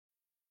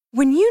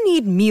When you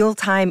need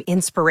mealtime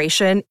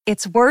inspiration,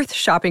 it's worth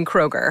shopping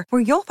Kroger,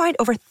 where you'll find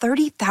over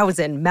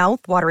 30,000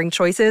 mouth-watering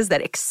choices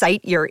that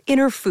excite your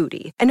inner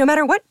foodie. And no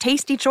matter what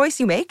tasty choice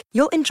you make,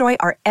 you'll enjoy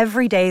our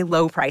everyday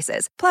low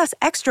prices, plus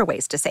extra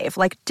ways to save,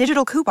 like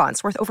digital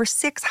coupons worth over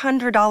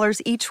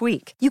 $600 each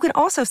week. You can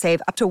also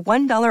save up to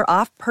 $1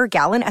 off per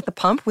gallon at the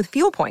pump with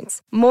fuel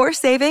points. More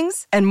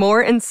savings and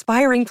more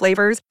inspiring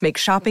flavors make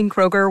shopping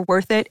Kroger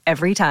worth it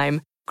every time.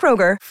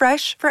 Kroger,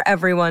 fresh for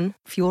everyone.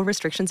 Fuel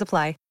restrictions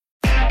apply.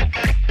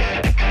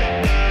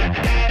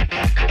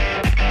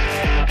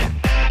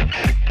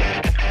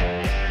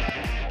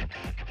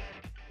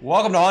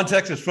 Welcome to On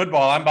Texas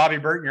Football. I'm Bobby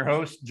Burton, your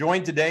host,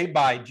 joined today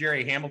by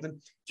Jerry Hamilton.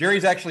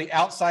 Jerry's actually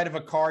outside of a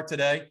car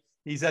today.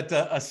 He's at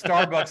a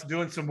Starbucks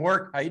doing some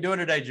work. How you doing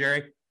today,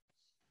 Jerry?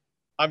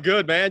 I'm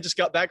good, man. Just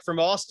got back from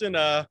Austin.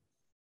 A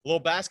little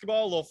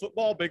basketball, a little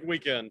football, big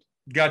weekend.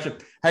 Gotcha.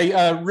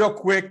 Hey, real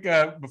quick,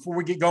 before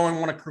we get going, I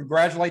want to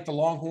congratulate the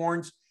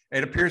Longhorns.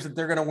 It appears that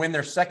they're going to win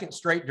their second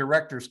straight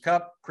Directors'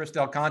 Cup. Chris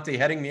Del Conte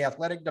heading the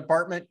athletic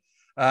department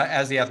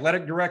as the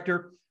athletic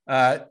director.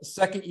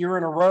 Second year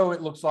in a row,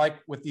 it looks like,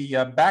 with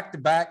the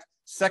back-to-back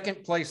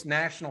second-place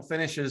national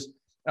finishes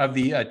of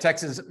the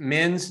Texas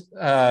men's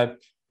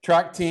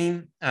track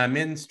team,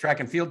 men's track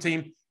and field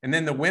team, and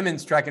then the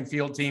women's track and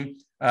field team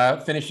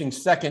finishing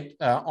second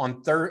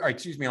on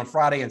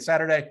Friday and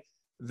Saturday.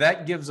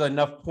 That gives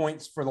enough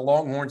points for the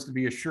Longhorns to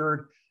be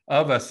assured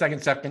of a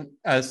second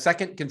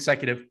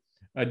consecutive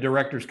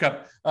Directors'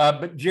 Cup.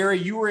 But Jerry,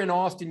 you were in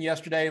Austin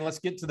yesterday, and let's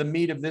get to the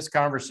meat of this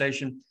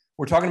conversation.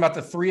 We're talking about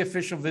the three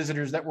official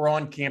visitors that were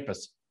on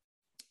campus.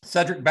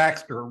 Cedric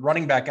Baxter,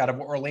 running back out of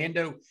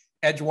Orlando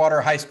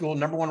Edgewater High School,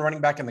 number one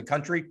running back in the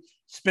country.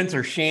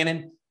 Spencer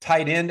Shannon,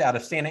 tight end out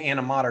of Santa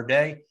Ana Mater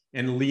Dei.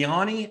 And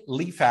Leone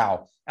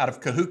Leafau out of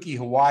Kahuku,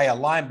 Hawaii, a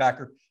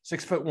linebacker,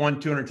 6'1",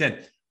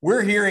 210.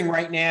 We're hearing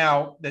right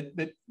now that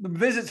the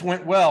visits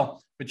went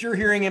well, but you're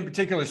hearing in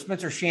particular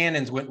Spencer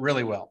Shannon's went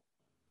really well.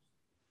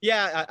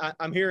 Yeah,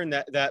 I'm hearing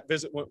that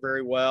visit went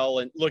very well.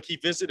 And look, he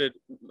visited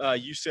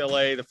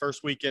UCLA the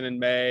first weekend in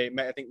May,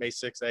 I think May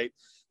 6th, 8th.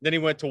 Then he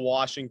went to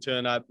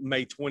Washington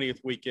May 20th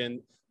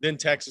weekend. Then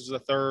Texas the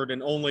third,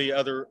 and only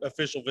other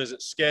official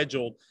visits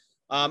scheduled.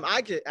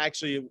 I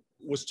actually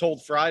was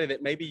told Friday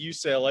that maybe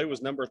UCLA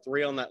was number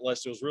 3 on that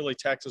list. It was really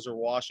Texas or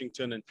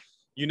Washington. And,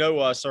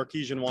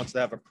 Sarkisian wants to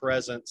have a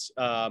presence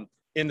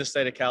in the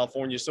state of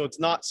California. So it's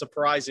not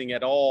surprising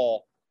at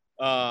all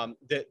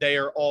that they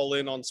are all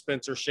in on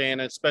Spencer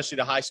Shannon, especially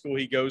the high school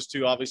he goes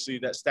to. Obviously,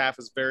 that staff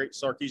is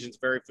Sarkisian's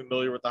very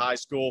familiar with the high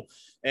school.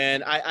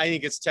 And I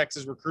think it's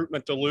Texas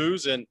recruitment to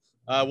lose, and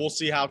we'll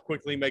see how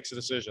quickly he makes a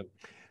decision.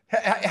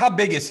 How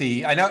big is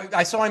he? I know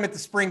I saw him at the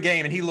spring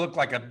game, and he looked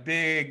like a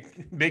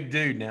big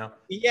dude now.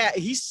 Yeah,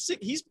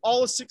 he's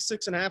all of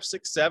 6'6.5",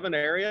 6'7"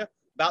 area,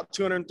 about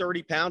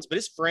 230 pounds, but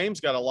his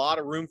frame's got a lot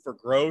of room for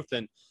growth.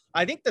 And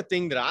I think the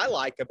thing that I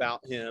like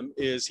about him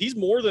is he's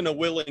more than a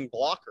willing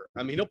blocker.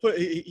 I mean,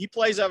 he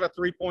plays out of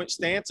a 3-point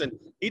stance, and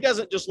he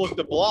doesn't just look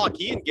to block.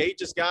 He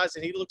engages guys,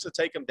 and he looks to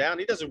take them down.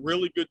 He does a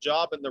really good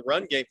job in the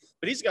run game,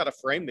 but he's got a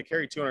frame to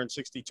carry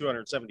 260,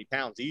 270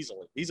 pounds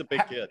easily. He's a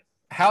big kid.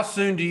 How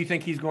soon do you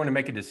think he's going to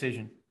make a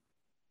decision?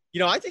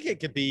 I think it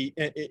could be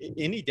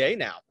any day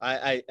now.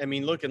 I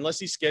mean, look, unless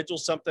he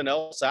schedules something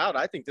else out,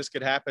 I think this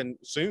could happen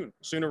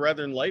sooner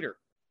rather than later.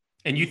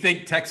 And you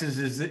think Texas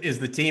is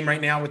the team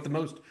right now with the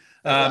most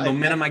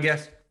momentum, I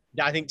guess?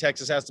 I think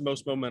Texas has the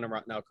most momentum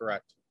right now,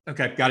 correct.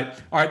 Okay, got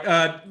it. All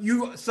right,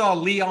 you saw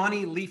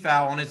Leone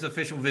Leafau on his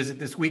official visit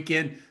this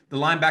weekend, the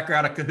linebacker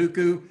out of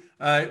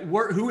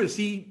Kahuku. Who is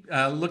he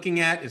looking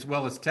at, as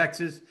well as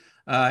Texas?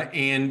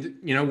 And,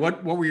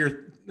 what were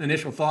your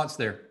initial thoughts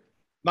there?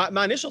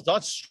 My initial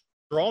thoughts,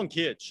 strong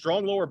kid,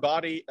 strong lower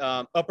body.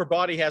 Upper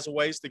body has a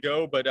ways to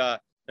go, but a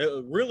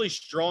really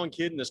strong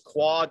kid in his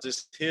quads,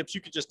 his hips.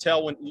 You could just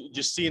tell when you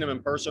just seeing him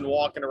in person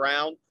walking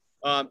around.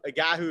 A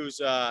guy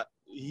who's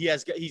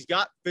he's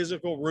got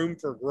physical room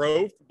for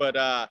growth,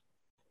 but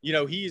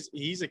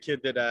he's a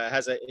kid that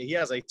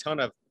has a ton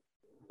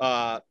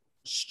of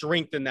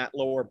strength in that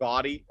lower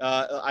body.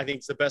 I think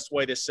it's the best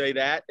way to say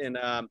that. And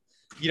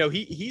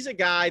he's a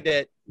guy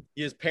that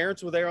his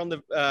parents were there on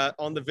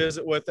the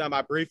visit with him.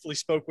 I briefly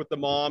spoke with the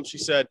mom. She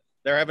said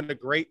they're having a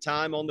great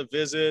time on the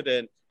visit,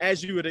 and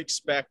as you would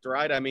expect,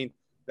 right? I mean,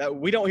 that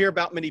we don't hear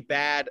about many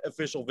bad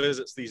official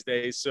visits these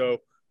days.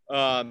 So,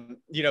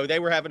 they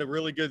were having a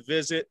really good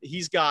visit.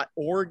 He's got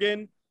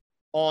Oregon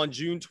on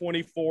June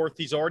 24th.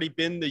 He's already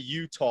been to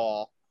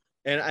Utah.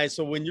 And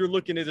so when you're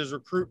looking at his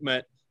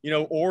recruitment,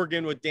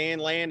 Oregon with Dan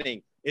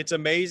Lanning, it's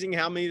amazing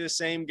how many of the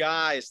same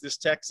guys, this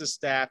Texas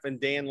staff and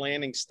Dan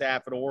Lanning's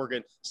staff at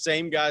Oregon,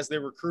 same guys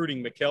they're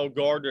recruiting. Mikael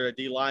Gardner, a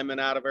D lineman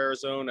out of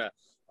Arizona.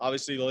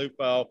 Obviously,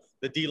 Lupo,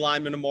 the D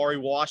lineman Amari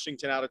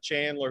Washington out of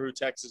Chandler, who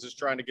Texas is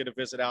trying to get a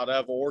visit out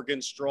of.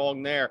 Oregon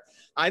strong there.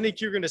 I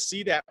think you're going to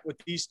see that with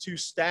these two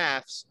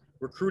staffs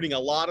recruiting a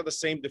lot of the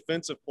same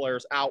defensive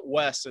players out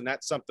west, and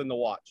that's something to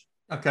watch.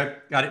 Okay,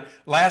 got it.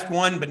 Last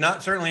one,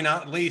 but certainly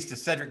not least,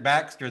 is Cedric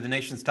Baxter, the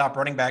nation's top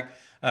running back.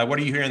 What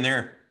are you hearing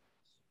there?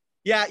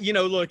 Yeah,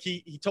 look,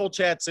 he told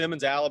Chad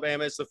Simmons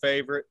Alabama is the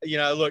favorite.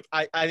 Look,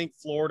 I think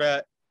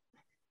Florida,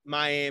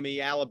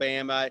 Miami,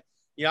 Alabama,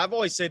 I've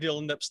always said he'll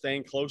end up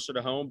staying closer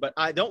to home, but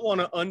I don't want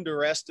to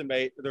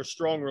underestimate their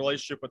strong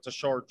relationship with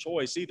Tashard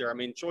Choice either. I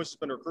mean, Choice has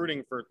been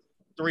recruiting for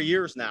 3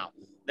 years now.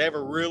 They have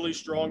a really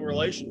strong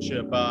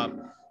relationship.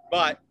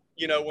 But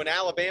when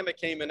Alabama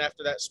came in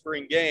after that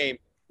spring game,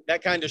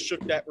 that kind of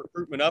shook that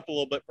recruitment up a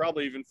little bit,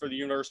 probably even for the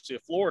University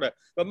of Florida.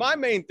 But my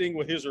main thing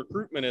with his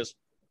recruitment is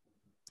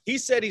he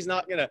said he's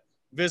not going to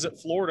visit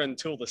Florida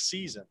until the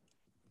season.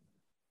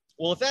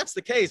 Well, if that's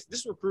the case,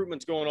 this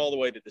recruitment's going all the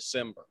way to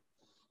December.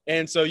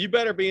 And so you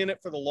better be in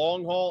it for the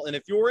long haul. And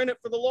if you're in it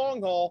for the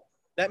long haul,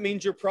 that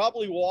means you're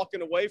probably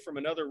walking away from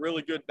another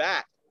really good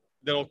back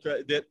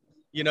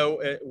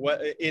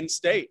in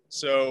state.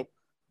 So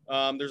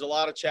there's a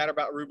lot of chatter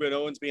about Ruben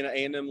Owens being an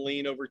A&M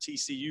lean over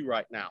TCU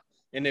right now.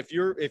 And if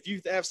you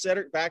have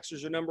Cedric Baxter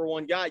as your number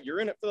one guy,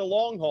 you're in it for the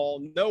long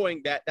haul,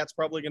 knowing that that's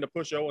probably going to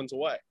push Owens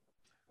away.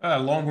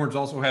 Longhorns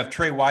also have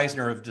Trey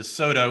Wisner of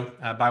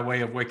DeSoto by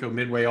way of Waco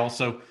Midway,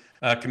 also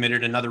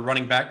committed another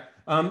running back.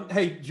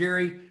 Hey,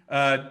 Jerry,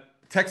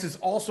 Texas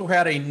also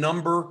had a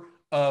number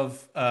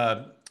of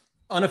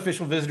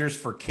unofficial visitors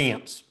for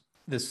camps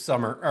this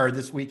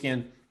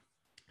weekend.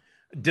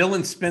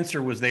 Dylan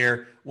Spencer was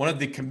there. One of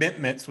the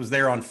commitments was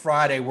there on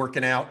Friday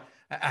working out.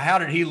 How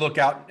did he look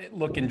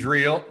in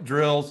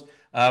drills?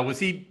 Is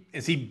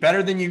he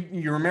better than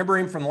you remember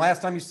him from the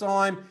last time you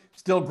saw him?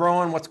 Still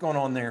growing? What's going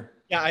on there?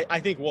 Yeah, I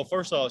think, well,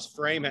 first of all, his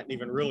frame hadn't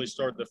even really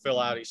started to fill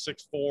out. He's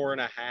 6'4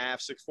 and a half,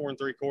 6'4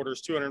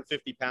 3/4,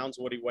 250 pounds,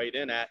 what he weighed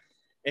in at.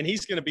 And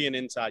he's going to be an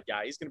inside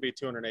guy. He's going to be a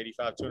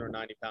 285,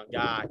 290-pound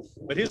guy.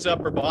 But his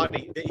upper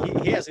body,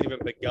 he hasn't even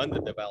begun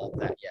to develop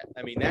that yet.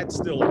 I mean, that's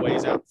still a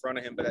ways out in front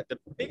of him. But the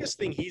biggest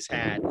thing he's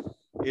had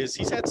is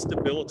he's had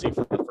stability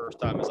for the first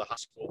time as a high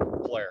school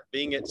player,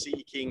 being at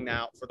CE King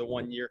now for the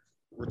 1 year,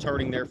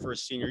 returning there for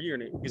his senior year.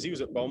 Because he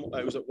was at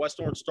West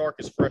Orange Stark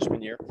his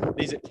freshman year.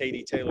 He's at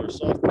Katy Taylor his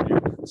sophomore year.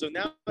 So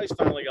now he's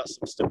finally got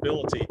some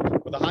stability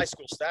with a high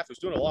school staff who's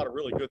doing a lot of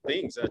really good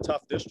things in a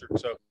tough district.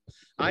 So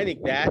I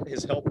think that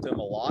has helped him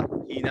a lot.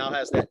 He now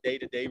has that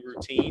day-to-day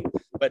routine,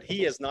 but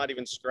he has not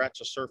even scratched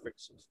the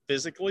surface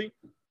physically,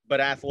 but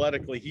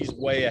athletically, he's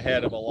way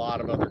ahead of a lot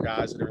of other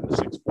guys that are in the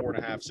 6'4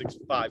 and a half,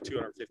 6'5",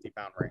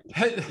 250-pound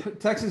range.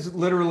 Texas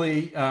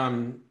literally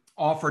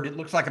offered, it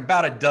looks like,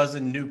 about a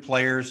dozen new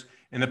players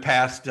in the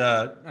past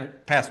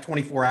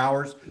 24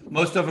 hours.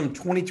 Most of them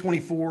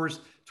 2024s,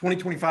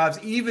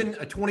 2025s, even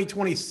a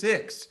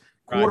 2026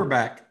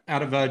 quarterback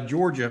out of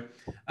Georgia.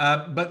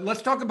 But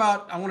let's talk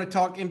I want to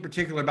talk in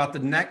particular about the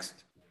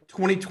next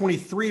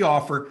 2023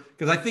 offer,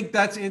 because I think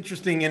that's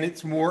interesting and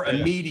it's more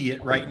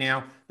immediate right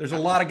now. There's a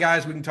lot of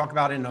guys we can talk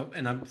about in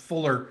a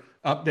fuller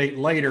update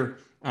later.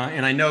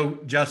 And I know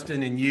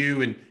Justin and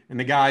you and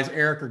the guys,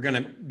 Eric, are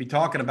going to be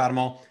talking about them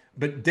all.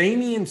 But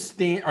Damian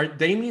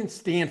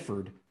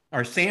Stanford,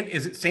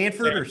 is it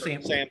Sanford or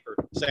Sanford?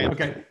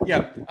 Sanford. Okay,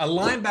 yeah. A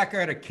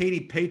linebacker out of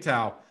Katy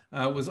Paytow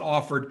was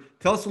offered.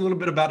 Tell us a little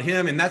bit about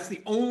him, and that's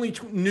the only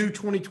new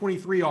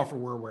 2023 offer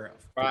we're aware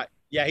of. Right.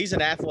 Yeah, he's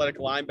an athletic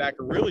linebacker,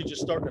 really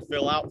just starting to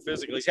fill out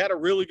physically. He's had a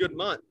really good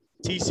month.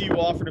 TCU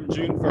offered him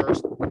June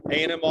 1st.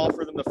 A&M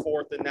offered him the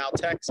 4th, and now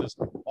Texas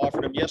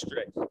offered him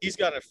yesterday. He's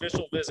got an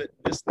official visit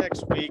this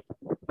next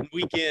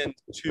weekend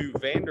to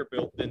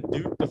Vanderbilt, then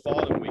Duke the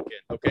following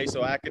weekend. Okay,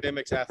 so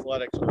academics,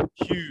 athletics are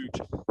a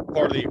huge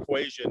part of the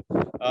equation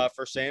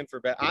for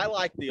Sanford. But I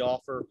like the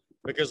offer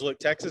because, look,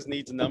 Texas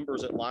needs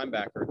numbers at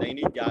linebacker. They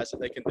need guys that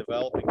they can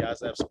develop and guys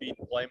that have speed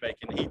and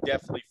playmaking. He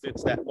definitely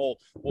fits that mold.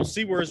 We'll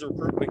see where his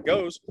recruitment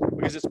goes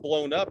because it's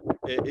blown up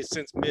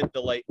since mid to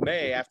late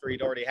May after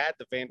he'd already had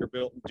the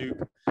Vanderbilt and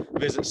Duke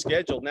visit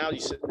scheduled. Now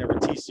he's sitting there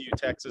with TCU,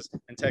 Texas,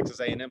 and Texas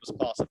A&M as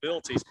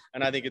possibilities,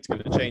 and I think it's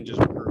going to change his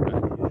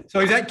recruitment. So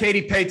he's at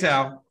Katy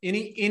Paytow.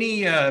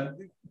 Any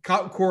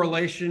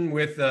correlation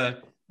with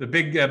the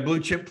big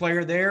blue chip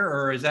player there,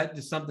 or is that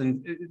just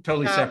something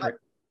totally separate?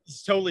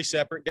 It's totally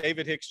separate.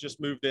 David Hicks just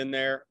moved in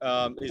there.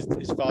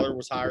 His father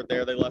was hired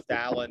there. They left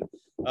Allen.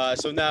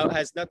 So now it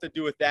has nothing to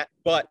do with that.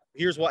 But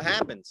here's what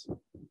happens.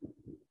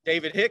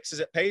 David Hicks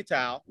is at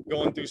Paytow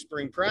going through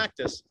spring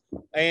practice.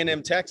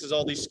 A&M Texas,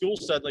 all these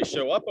schools suddenly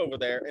show up over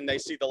there, and they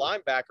see the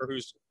linebacker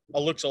who's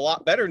looks a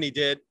lot better than he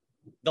did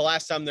the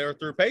last time they were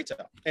through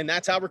Paytow. And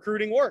that's how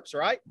recruiting works,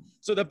 right?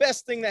 So the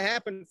best thing that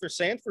happened for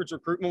Sanford's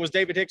recruitment was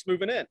David Hicks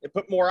moving in. It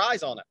put more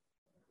eyes on it.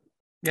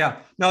 Yeah,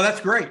 no,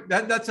 that's great.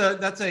 That's a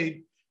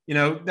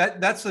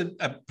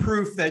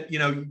proof that,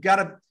 you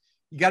got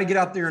to get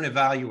out there and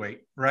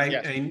evaluate, right?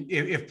 Yes. And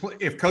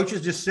if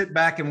coaches just sit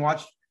back and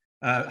watch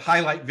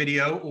highlight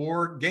video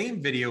or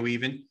game video,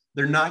 even,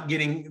 they're not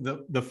getting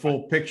the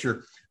full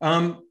picture.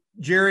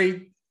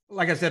 Jerry,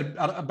 like I said,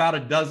 about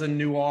a dozen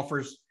new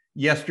offers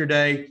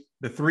yesterday,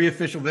 the 3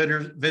 official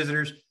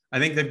visitors. I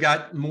think they've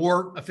got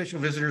more official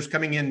visitors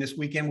coming in this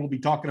weekend. We'll be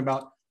talking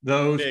about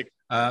those.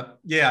 A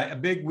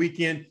big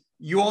weekend.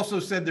 You also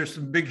said there's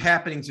some big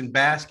happenings in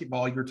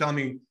basketball. You were telling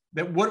me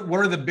what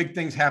are the big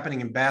things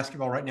happening in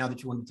basketball right now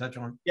that you want to touch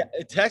on? Yeah,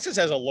 Texas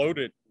has a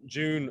loaded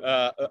June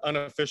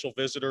unofficial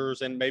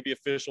visitors and maybe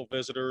official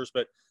visitors,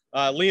 but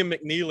Liam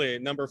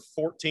McNeely, number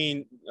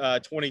 14,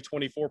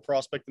 2024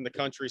 prospect in the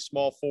country,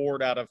 small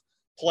forward out of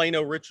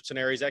Plano Richardson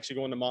area, is actually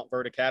going to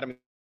Montverde Academy.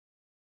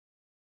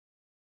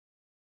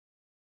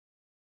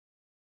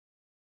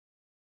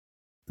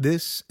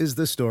 This is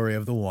the story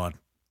of the one.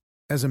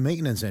 As a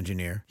maintenance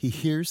engineer, he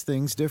hears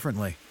things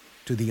differently.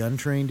 To the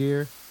untrained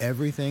ear,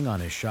 everything on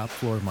his shop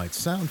floor might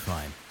sound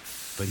fine,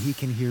 but he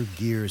can hear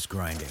gears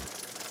grinding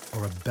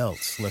or a belt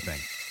slipping.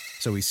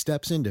 So he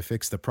steps in to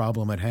fix the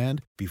problem at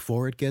hand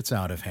before it gets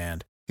out of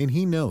hand. And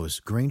he knows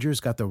Grainger's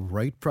got the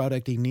right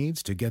product he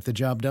needs to get the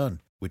job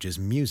done, which is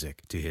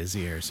music to his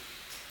ears.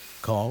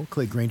 Call,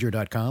 click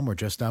Grainger.com, or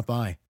just stop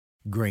by.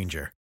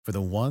 Grainger, for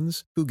the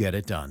ones who get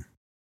it done.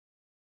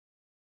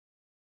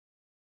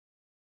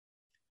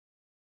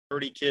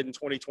 30 kid in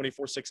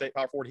 2024, 6'8"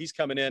 power forward. He's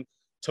coming in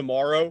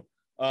tomorrow.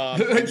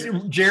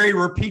 Jerry,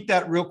 repeat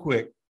that real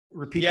quick.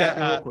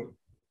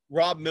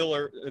 Rob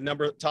Miller,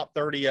 top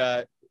 30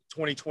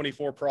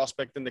 2024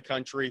 prospect in the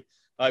country.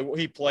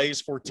 He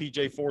plays for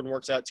TJ Ford and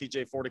works out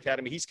TJ Ford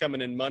Academy. He's coming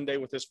in Monday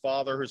with his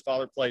father, whose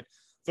father played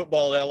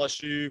football at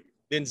LSU.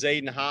 Then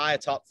Zayden High, a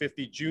top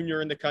 50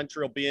 junior in the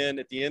country, will be in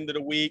at the end of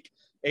the week.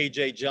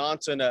 AJ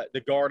Johnson,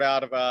 the guard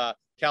out of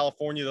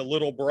California, the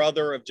little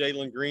brother of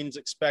Jalen Green's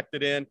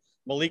expected in.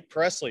 Malik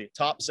Presley,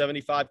 top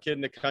 75 kid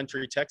in the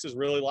country. Texas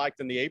really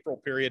liked in the April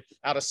period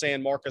out of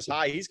San Marcos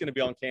High. He's going to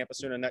be on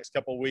campus in the next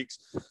couple of weeks.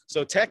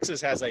 So Texas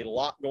has a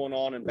lot going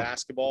on in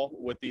basketball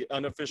with the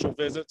unofficial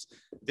visits.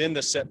 Then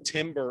the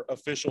September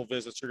official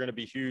visits are going to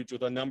be huge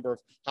with a number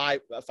of high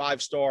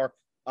 5-star,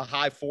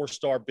 high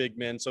 4-star big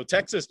men. So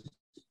Texas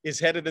is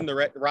headed in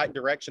the right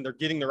direction. They're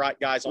getting the right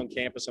guys on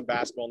campus in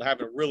basketball, and they're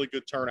having a really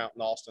good turnout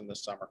in Austin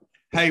this summer.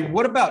 Hey,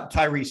 what about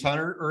Tyrese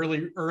Hunter?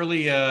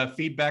 Early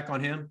feedback on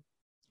him?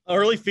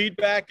 Early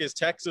feedback is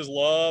Texas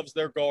loves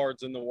their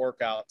guards in the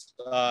workouts.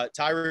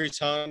 Tyrese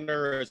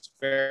Hunter is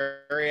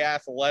very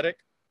athletic.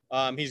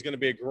 He's going to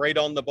be a great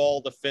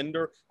on-the-ball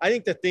defender. I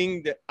think the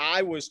thing that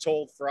I was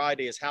told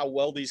Friday is how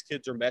well these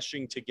kids are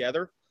meshing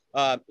together.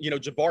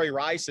 Jabari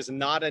Rice is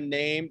not a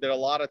name that a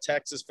lot of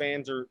Texas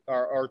fans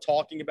are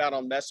talking about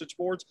on message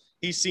boards.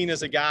 He's seen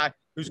as a guy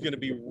who's going to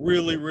be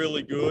really,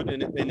 really good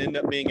and end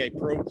up being a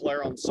pro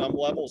player on some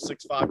level,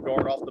 6'5"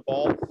 guard off the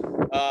ball.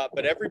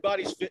 But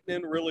everybody's fitting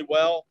in really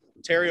well.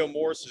 Terrio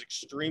Morris is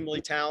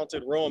extremely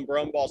talented. Rowan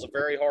Brumball is a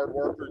very hard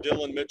worker.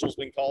 Dylan Mitchell's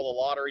been called a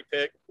lottery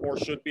pick, or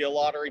should be a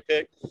lottery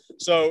pick.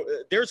 So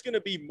there's going to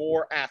be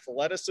more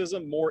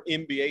athleticism, more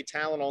NBA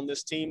talent on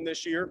this team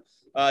this year.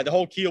 The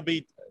whole key will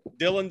be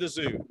Dylan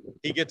Disu.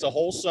 He gets a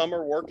whole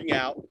summer working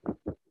out.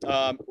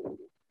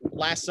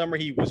 Last summer,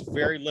 he was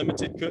very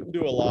limited, couldn't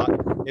do a lot.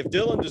 If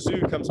Dylan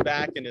Disu comes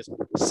back and is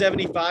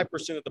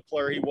 75% of the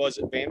player he was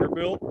at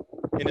Vanderbilt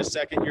in his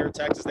second year at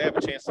Texas, they have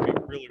a chance to be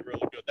really, really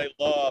good. They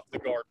love the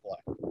guard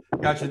play.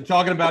 Gotcha.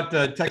 Talking about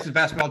Texas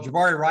basketball,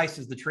 Jabari Rice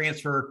is the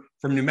transfer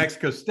from New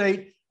Mexico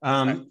State.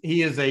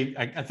 He is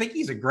I think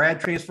he's a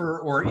grad transfer,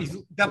 or he's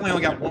definitely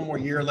only got one more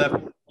year left.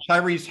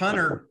 Tyrese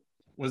Hunter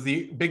was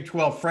the Big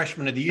 12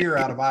 freshman of the year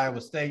out of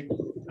Iowa State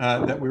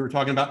that we were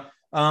talking about.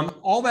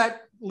 All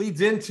that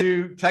leads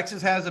into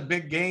Texas has a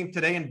big game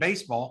today in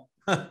baseball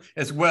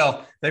as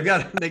well. They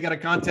got a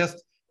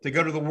contest to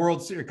go to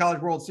the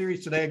College World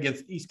Series today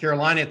against East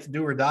Carolina. It's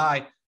do or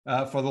die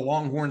for the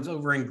Longhorns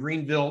over in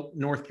Greenville,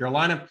 North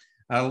Carolina.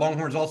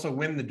 Longhorns also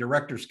win the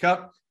Directors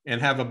Cup and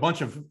have a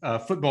bunch of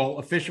football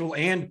official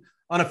and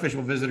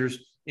unofficial visitors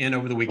in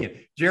over the weekend.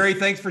 Jerry,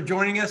 thanks for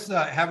joining us.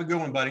 Have a good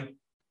one, buddy.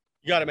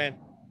 You got it, man.